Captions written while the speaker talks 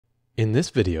In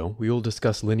this video, we will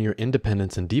discuss linear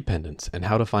independence and dependence and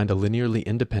how to find a linearly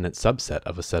independent subset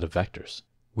of a set of vectors.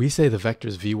 We say the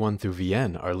vectors v1 through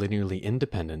vn are linearly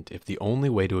independent if the only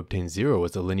way to obtain 0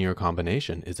 as a linear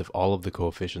combination is if all of the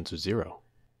coefficients are 0.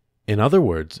 In other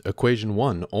words, equation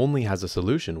 1 only has a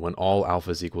solution when all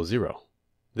alphas equal 0.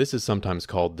 This is sometimes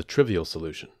called the trivial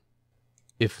solution.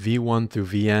 If v1 through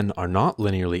vn are not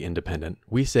linearly independent,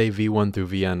 we say v1 through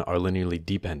vn are linearly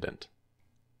dependent.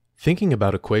 Thinking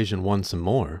about equation 1 some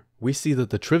more, we see that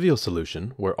the trivial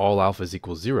solution, where all alphas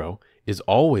equal 0, is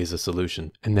always a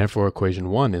solution, and therefore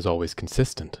equation 1 is always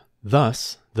consistent.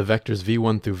 Thus, the vectors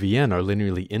v1 through vn are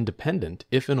linearly independent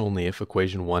if and only if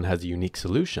equation 1 has a unique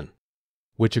solution,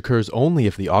 which occurs only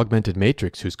if the augmented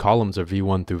matrix whose columns are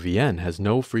v1 through vn has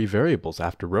no free variables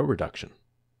after row reduction.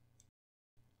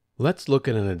 Let's look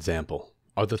at an example.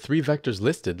 Are the three vectors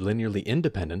listed linearly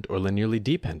independent or linearly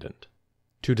dependent?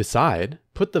 To decide,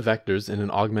 put the vectors in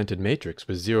an augmented matrix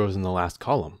with zeros in the last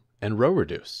column, and row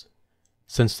reduce.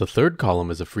 Since the third column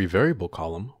is a free variable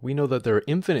column, we know that there are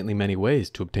infinitely many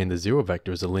ways to obtain the zero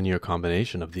vector as a linear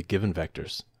combination of the given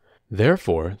vectors.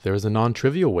 Therefore, there is a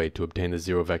non-trivial way to obtain the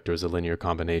zero vector as a linear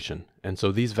combination, and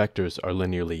so these vectors are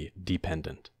linearly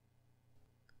dependent.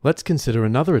 Let's consider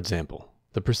another example.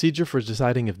 The procedure for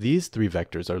deciding if these three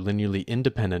vectors are linearly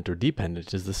independent or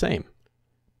dependent is the same.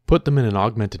 Put them in an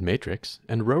augmented matrix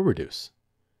and row reduce.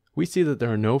 We see that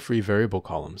there are no free variable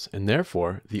columns, and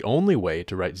therefore the only way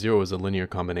to write 0 as a linear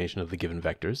combination of the given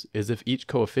vectors is if each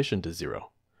coefficient is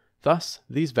 0. Thus,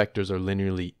 these vectors are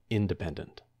linearly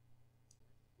independent.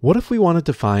 What if we wanted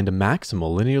to find a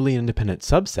maximal linearly independent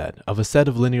subset of a set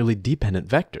of linearly dependent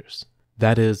vectors?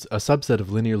 That is, a subset of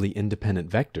linearly independent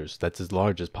vectors that's as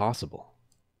large as possible.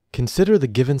 Consider the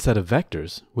given set of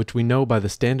vectors, which we know by the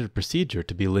standard procedure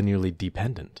to be linearly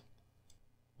dependent.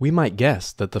 We might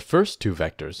guess that the first two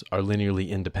vectors are linearly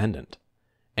independent.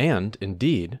 And,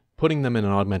 indeed, putting them in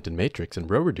an augmented matrix and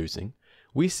row reducing,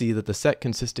 we see that the set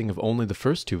consisting of only the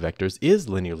first two vectors is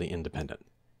linearly independent.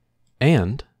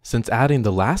 And, since adding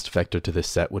the last vector to this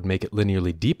set would make it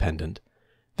linearly dependent,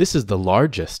 this is the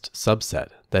largest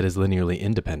subset that is linearly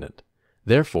independent.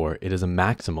 Therefore, it is a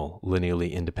maximal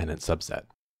linearly independent subset.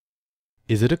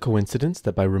 Is it a coincidence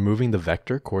that by removing the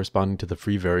vector corresponding to the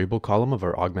free variable column of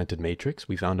our augmented matrix,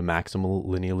 we found a maximal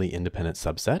linearly independent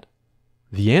subset?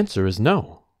 The answer is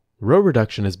no. Row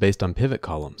reduction is based on pivot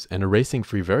columns, and erasing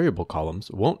free variable columns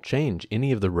won't change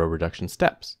any of the row reduction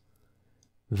steps.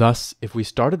 Thus, if we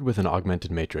started with an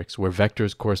augmented matrix where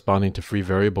vectors corresponding to free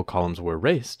variable columns were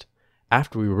erased,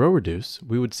 after we row reduce,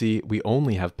 we would see we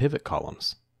only have pivot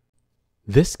columns.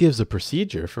 This gives a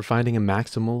procedure for finding a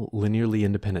maximal linearly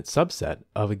independent subset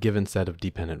of a given set of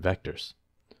dependent vectors.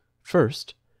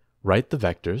 First, write the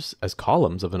vectors as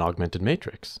columns of an augmented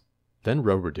matrix, then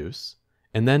row reduce,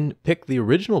 and then pick the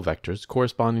original vectors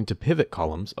corresponding to pivot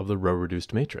columns of the row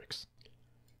reduced matrix.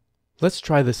 Let's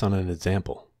try this on an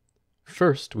example.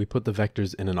 First, we put the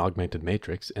vectors in an augmented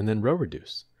matrix and then row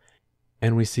reduce,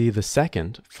 and we see the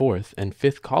second, fourth, and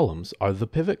fifth columns are the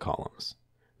pivot columns.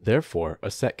 Therefore,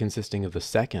 a set consisting of the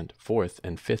second, fourth,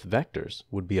 and fifth vectors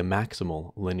would be a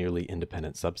maximal linearly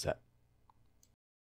independent subset.